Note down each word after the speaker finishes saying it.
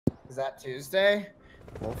Is that Tuesday?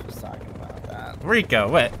 Wolf was talking about that. Rico,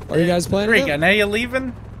 what? Are you guys playing? Rico, now you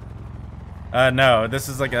leaving? No, this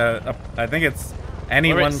is like I think it's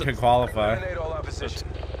anyone could qualify.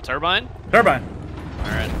 Turbine? Turbine. All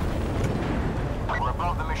right. We're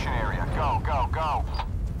above the mission area. Go, go, go.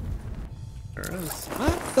 There is.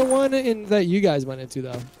 Not the one that you guys went into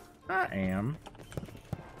though. I am.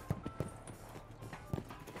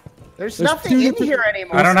 There's nothing in here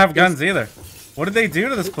anymore. I don't have guns either. What did they do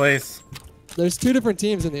to this place? There's 2 different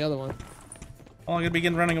teams in the other one. Oh, I'm gonna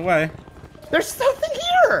begin running away. There's nothing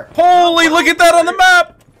here. Holy, look at that on the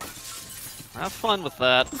map! Have fun with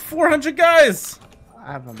that. 400 guys.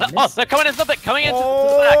 I have a Oh, they're coming in something. Coming into the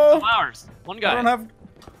back. Oh. Ours. One guy. I don't have.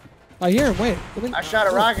 I hear him. Wait. I shot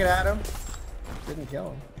a rocket at him. Didn't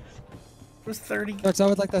kill him. There's 30,000 Rex, I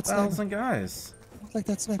would like that sniper. guys. I would like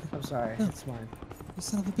that sniper. I'm sorry. No. It's mine. You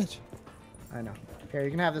son of a bitch. I know. Here, you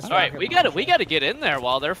can have this. All right, we gotta get in there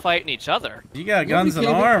while they're fighting each other. You got guns and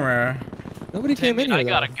armor. Nobody came in here. I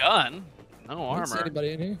got a though. gun. No I don't armor. see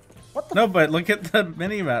anybody in here. No, but look at the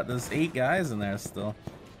mini map. There's 8 guys in there still.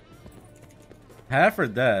 Half are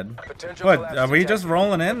dead. What? Are we just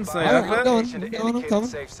rolling in? Say I'm F it? going. I'm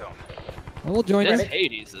coming. I will join This you.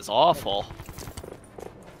 Hades is awful.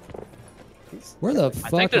 Where the I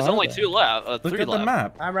fuck think there's are only they? 2 left. Look 3 at the left.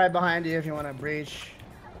 map. I'm right behind you if you want to breach.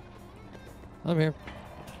 I'm here.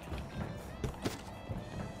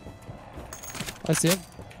 I see him.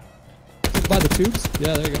 By the tubes?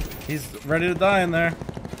 Yeah, there you go. He's ready to die in there.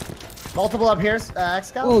 Multiple up here,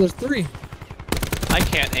 X-Cal. Oh, there's 3. I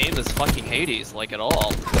can't aim this fucking Hades like at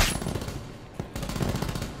all.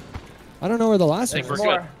 I don't know where the last one Think was.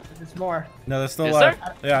 we're good. There's more. No, there's still Is alive.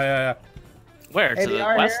 Yeah. Where? To the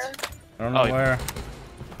ADR west? here. I don't know Oh, where.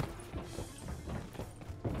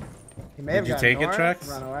 He may have Did you gone take it, north, Trex?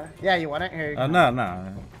 Run away. Yeah, you want it? Here you go.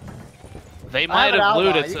 No. They I might have an have outlaw.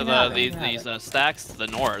 looted You to can have it, you these can have it. stacks to the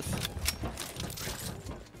north.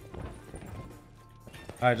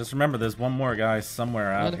 Alright, just remember there's one more guy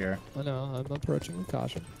somewhere out here. I know. I'm approaching with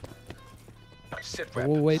caution. Sit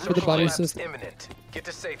We'll wait for the buddy system. Imminent. Get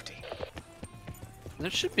to safety.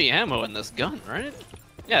 There should be ammo in this gun, right?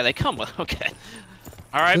 Yeah, they come with. Okay.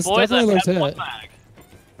 All right, This boys. I've definitely looks got one hit. mag.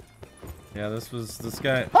 Yeah, this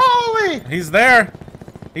guy. Holy! He's there!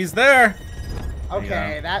 He's there! Okay,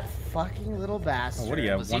 Yeah. that fucking little bastard. Oh, what do you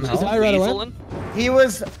have? Was he One just health? I right away? weaseling? He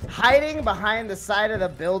was hiding behind the side of the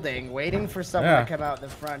building, waiting for someone Yeah. to come out the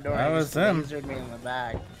front door. That and was just him. lasered me in the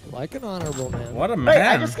back. Like an honorable man. What a Wait,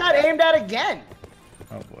 I man! just got aimed at again.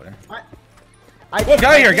 Oh boy. I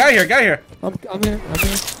Guy here! Guy here! I'm here. I'm here.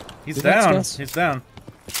 He's Do not down. stress. He's down.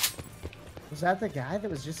 Was that the guy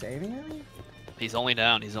that was just aiming at me? He's only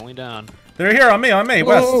down. He's only down. They're here on me, Whoa.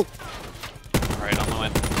 west. All right, on the way.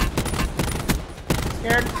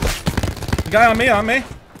 Scared. Guy on me.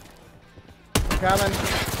 Coming.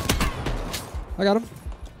 I got him.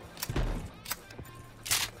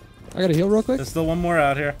 I gotta heal real quick. There's still one more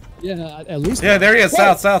out here. Yeah, at least. Yeah, there he is.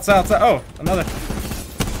 Whoa. South. Oh, another.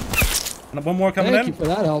 And one more coming Thank in. you for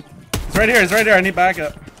that help. He's right here. I need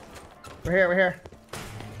backup. We're here.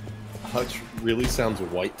 Hutch really sounds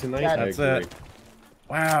white tonight. Yeah, That's I agree. it.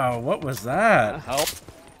 Wow, what was that? Help.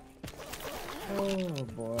 Oh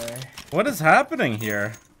boy. What is happening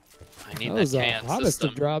here? I need That that was the can hottest system.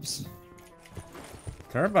 of drops.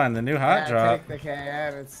 Turbine, the new hot Yeah, drop. Take the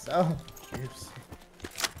can. It's so juicy.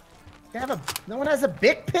 You have a. No one has a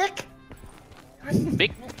big pick.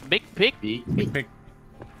 Big pick. Big Big.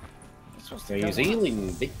 New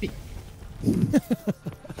Zealand, big big.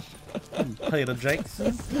 Peter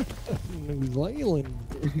Jackson. New Zealand.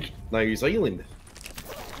 New Zealand.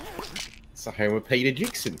 It's the home of Peter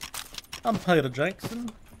Jackson. I'm Peter Jackson.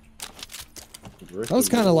 That was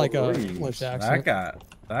kind of like a English accent.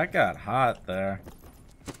 That got hot there.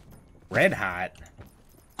 Red hot.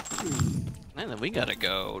 Man, then we gotta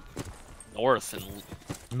go north and.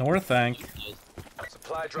 North Ank.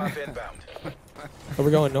 Supply drop inbound. Are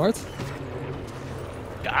we going north?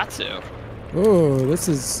 Got to. Oh, this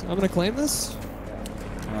is. I'm gonna claim this.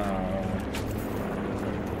 Oh.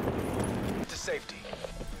 To safety.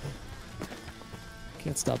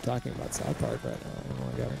 Can't stop talking about South Park right now. I don't know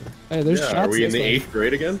what I got here. Hey, there's Yeah, shots. are we in this the way. 8th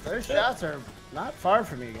grade again? Those shots are not far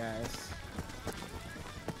from you guys.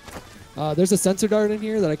 There's a sensor dart in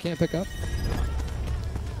here that I can't pick up.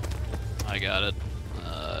 I got it.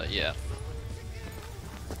 Yeah.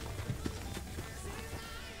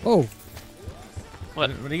 Oh, What?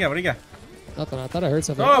 What do you got? nothing. I thought I heard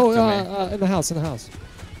something. Go Oh, up to in the house.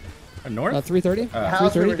 North? 330.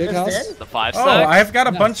 House we 330, were big just house. in? The 5 Oh, stacks? I've got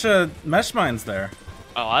a Yes. bunch of mesh mines there.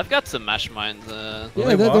 Oh, I've got some mesh mines. Yeah,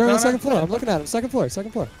 they they're walk on the on second it? floor. I'm looking at them. Second floor.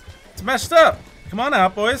 It's meshed up. Come on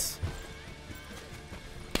out, boys.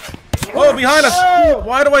 Oh, behind us! Whoa!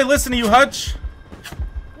 Why do I listen to you, Hutch?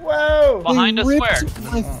 Whoa! Behind us, where?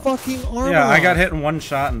 My fucking armor. Yeah, I got hit in one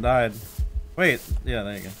shot and died. Wait, yeah,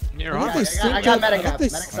 there you go. Your Why armor. don't they I got sync medic up? up. Why don't they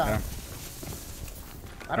Medic's Okay. up.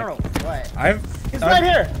 I don't know what. He's I've right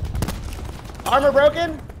here. Armor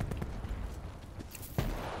broken.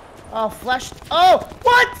 Oh, fleshed. Oh,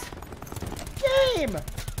 what? Game.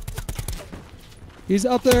 He's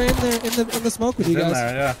up there in the smoke with you in guys.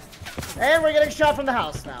 there, yeah. And we're getting shot from the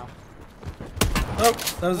house now. Oh,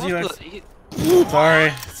 that was you. What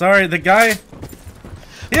the- Sorry, the guy.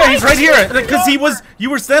 Yeah, he's right here. Because you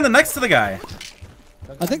were standing next to the guy.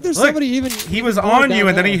 I think there's Look, somebody even. He was more on down you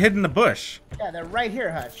and then there. he hid in the bush. Yeah, they're right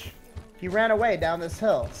here, Hutch. He ran away down this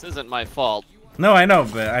hill. This isn't my fault. No, I know,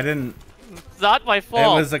 but I didn't. It's not my It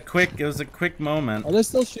fault. was a quick moment. Are they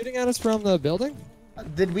still shooting at us from the building?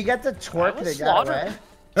 Did we get the torque I was that got slaughtered. away?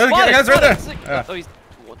 Oh, the guy's right there. Spotted. Yeah. Oh, he's-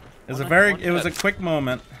 It was a one it was a dead. quick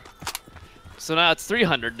moment. So now it's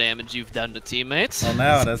 300 damage you've done to teammates. Well,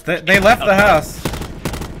 now it is. They left the house.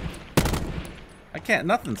 I can't.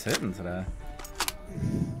 Nothing's hitting today.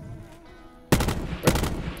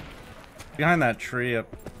 Behind that tree up.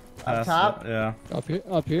 past top? it, yeah. Up here,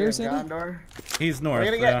 Here, Sandy? Gondor. He's north.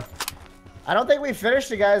 gonna Yeah. get- I don't think we finished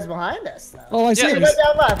the guys behind us, though. Oh, I see Yeah, him. He went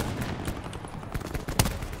down left.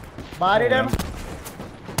 Bodied him.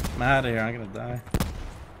 I'm out of here. I'm gonna die.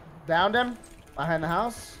 Downed him. Behind the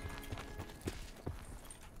house.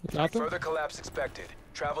 Got them? Further collapse expected.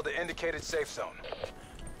 Travel to indicated safe zone.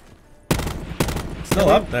 Still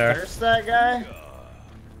up there. There's that guy.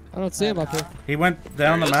 I don't see him up here. He went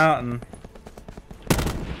down There the he is. mountain.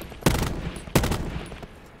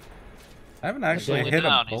 I haven't actually only hit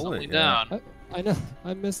down, a he's bullet only yet. down. I know.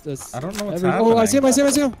 I missed this. I don't know what's Oh, I see him. I see him. I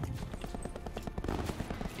see him.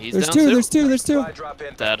 He's There's down two. too. There's two. There's two. Supply drop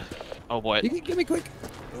in. Dead. Oh boy. You can get me quick.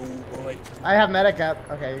 I have medic up.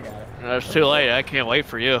 Okay, you got it. It's too late. I can't wait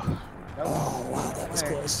for you. Nope. Oh wow, that was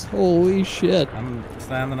close. Holy shit. I'm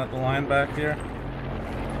standing at the line back here.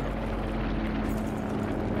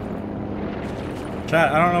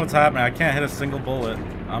 Chat, I don't know what's happening. I can't hit a single bullet.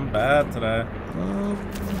 I'm bad today.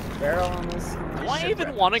 Barrel on this. Do I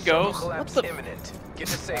even want to go? What Collapse the? imminent. Get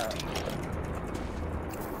to safety.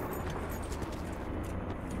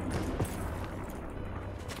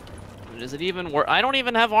 Does it even work? I don't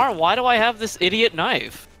even have arm. Why do I have this idiot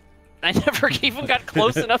knife? I never even got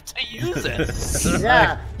close enough to use it.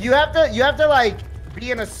 Yeah, you have to like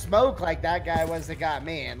be in a smoke like that guy was that got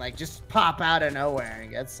me, and like just pop out of nowhere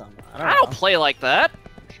and get someone. I don't I know. don't play like that.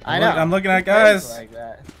 I know. I'm looking at Who plays guys. like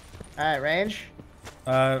that? All right, range.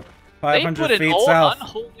 They 500 put an feet old south.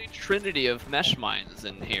 unholy trinity of mesh mines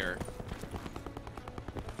in here.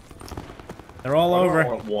 They're all I over.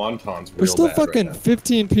 want wontons real There's still bad right fucking now.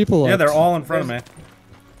 15 people Yeah, left. they're all in front of me.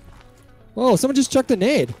 Whoa, someone just chucked a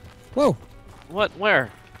nade. Whoa, What? Where?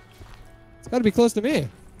 it's gotta be close to me.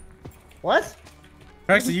 What?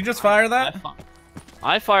 Rex, did you just fire that?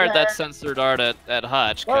 I fired Yeah. that sensor dart at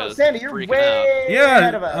Hutch. Well, 'cause Sandy, you're freaking way Yeah,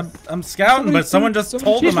 ahead of us. I'm scouting, but someone just somebody-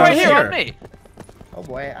 told He's them I right was here here. on me. Oh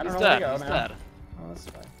boy, I don't He's know where to dead. go He's now. dead. Oh, that's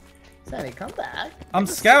fine. Sandy, come back. I'm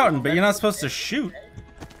scouting, but you're not supposed to shoot.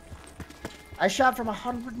 I shot from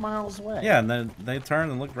 100 miles away. Yeah, and then they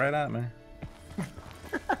turned and looked right at me.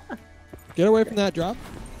 Get away from that drop.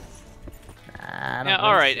 I don't Yeah, think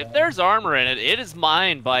alright. so. If there's armor in it, it is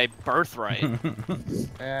mine by birthright.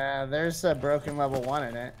 There's a broken level 1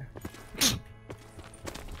 in it.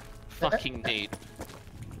 Fucking neat.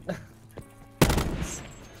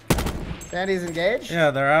 Sandy's engaged.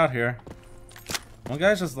 Yeah, they're out here. One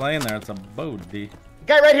guy's just laying there. It's a Bodhi.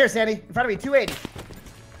 Guy right here, Sandy. In front of me, 280.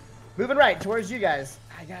 Moving right towards you guys.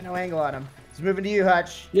 I got no angle on him. He's moving to you,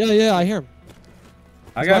 Hutch. Yeah, I hear him.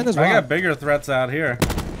 I behind this rock. got bigger threats out here. I'm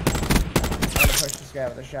gonna push this guy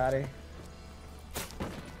with a shotty.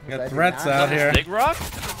 I got I do threats not out know. here. Big rock?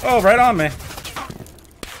 Oh, right on me.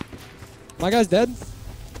 My guy's dead.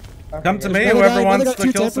 Okay, Come to good. me, Another whoever guy wants got to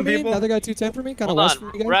 210 kill for some me. people. Another guy 210 for me, kind of Hold west on.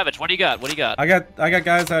 from you guys. Ravage, what do you got? What do you got? I got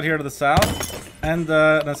guys out here to the south, and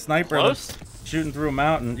a sniper Close? that's shooting through a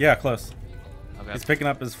mountain. Yeah, close. Okay. He's picking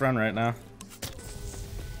up his friend right now.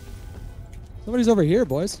 Somebody's over here,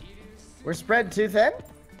 boys. We're spread too thin.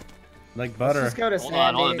 Like Let's butter. just go to Hold Sandy.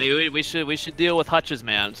 on, hold on. Maybe we should deal with Hutch's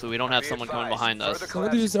man, so we don't have someone coming behind us.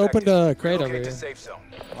 Somebody just opened a crate over Relocate to here. safe zone.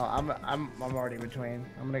 Well, I'm already between.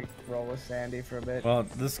 I'm gonna roll with Sandy for a bit. Well,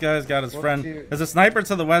 this guy's got his What friend. do- There's a sniper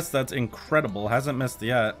to the west that's incredible. Hasn't missed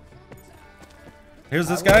yet. Here's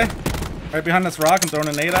this guy. Right behind this rock. I'm throwing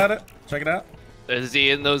a nade at it. Check it out. Is he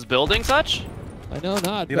in those buildings, Hutch? I know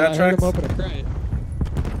not, See but that, I heard him Trex? open a crate.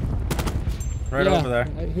 Right over there.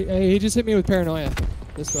 He just hit me with paranoia.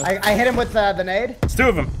 This way. I hit him with the nade. It's two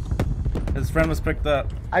of them. His friend was picked up.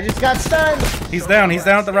 I just got stunned. He's down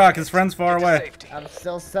at the rock. His friend's far away. I'm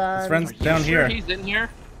still stunned. His friend's down here. He's in here.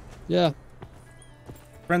 Yeah.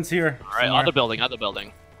 Friend's here. All right, other building.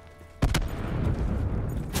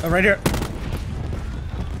 Oh, right here.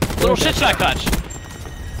 Little shit shot catch.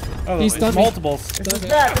 Oh, He's there's stunned me. multiples. This is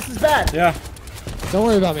bad. This is bad. Yeah. Don't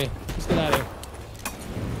worry about me. Just get out of here.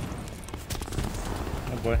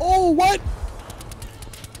 Oh boy. Oh, what?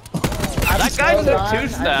 That guy took 2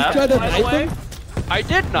 stabs. Tried to By the knife way. him? I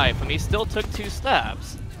did knife him. He still took 2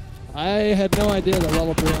 stabs. I had no idea that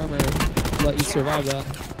level 3 armor let you survive that.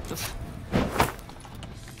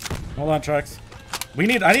 Hold on, Trex.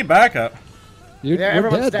 I need backup. You're Yeah,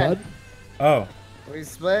 everyone's dead, dead. bud. Oh. We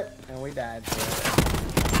split and we died.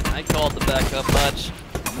 I called the backup much.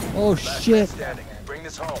 Oh shit. Bring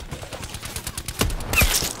this home.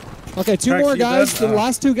 Okay, 2 Trex, more you guys. dead?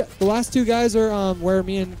 The last two guys are where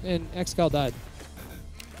me and Xcal died.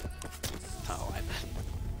 Oh,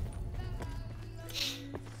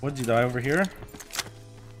 What'd you die over here?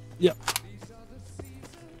 Yep.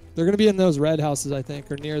 They're gonna be in those red houses, I think,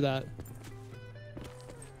 or near that.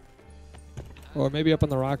 Or maybe up on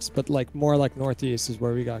the rocks, but like more like northeast is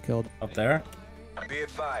where we got killed. Up there? Be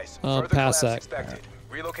advised. Past Further collapse that. expected.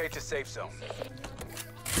 Relocate to safe zone.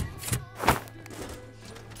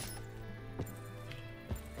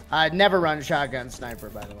 Never run shotgun sniper,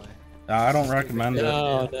 by the way. I don't recommend it.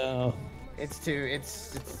 No. It's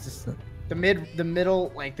just the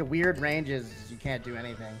middle, like the weird ranges. You can't do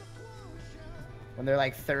anything. When they're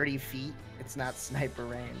like 30 feet, it's not sniper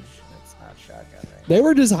range. It's not shotgun range. They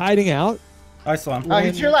were just hiding out. I saw him. Oh,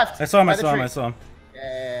 he's to your left. I saw him. by I the saw him. tree. I saw him.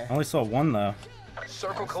 Yeah. I only saw one though.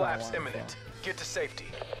 Circle saw collapse one, imminent. Get to safety.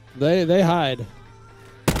 They hide.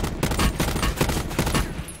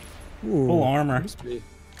 Ooh, Full armor. crispy.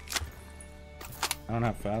 I don't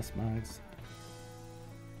have fast mags.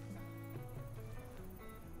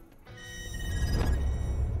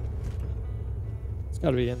 It's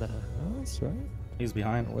gotta be in the house, right? He's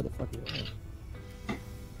behind. Where the fuck is he?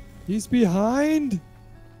 He's behind.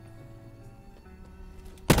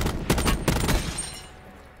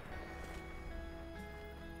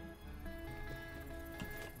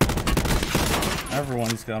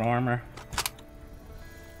 Everyone's got armor.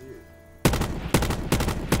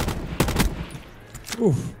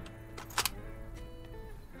 Oof.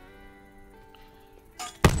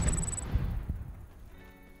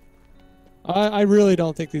 I really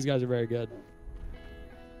don't think these guys are very good.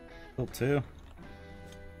 Kill two.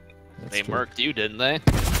 That's They true. murked you, didn't they?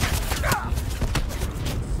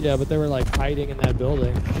 Yeah, but they were like hiding in that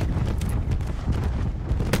building.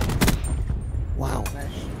 Wow.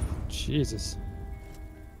 Jesus.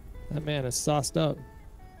 That man is sauced up.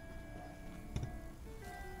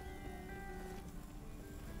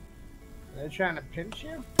 They're trying to pinch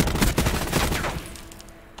you?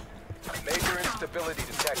 Major instability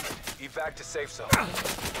detected. Evac to safe zone.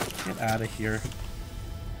 Get out of here.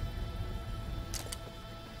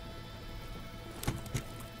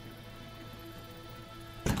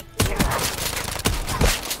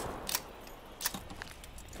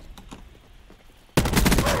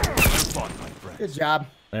 Good job.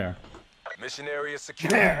 There. Mission area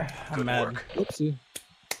secure. I'm Good mad. work. Whoopsie.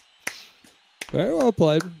 Very well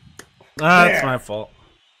played. That's my fault.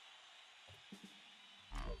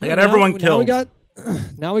 I got Now- everyone now killed.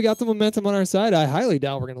 Now we got the momentum on our side. I highly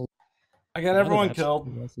doubt we're gonna. I got everyone killed.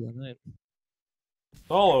 the rest of the night. It's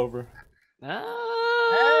all over.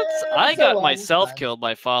 I so got long, myself fine. killed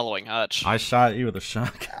by following Hutch. I shot you with a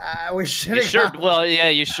shotgun. We should You have sure? Well, yeah,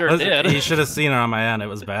 you sure did. You should have seen it on my end. It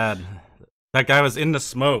was bad. That guy was in the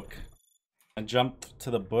smoke and jumped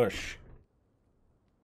to the bush.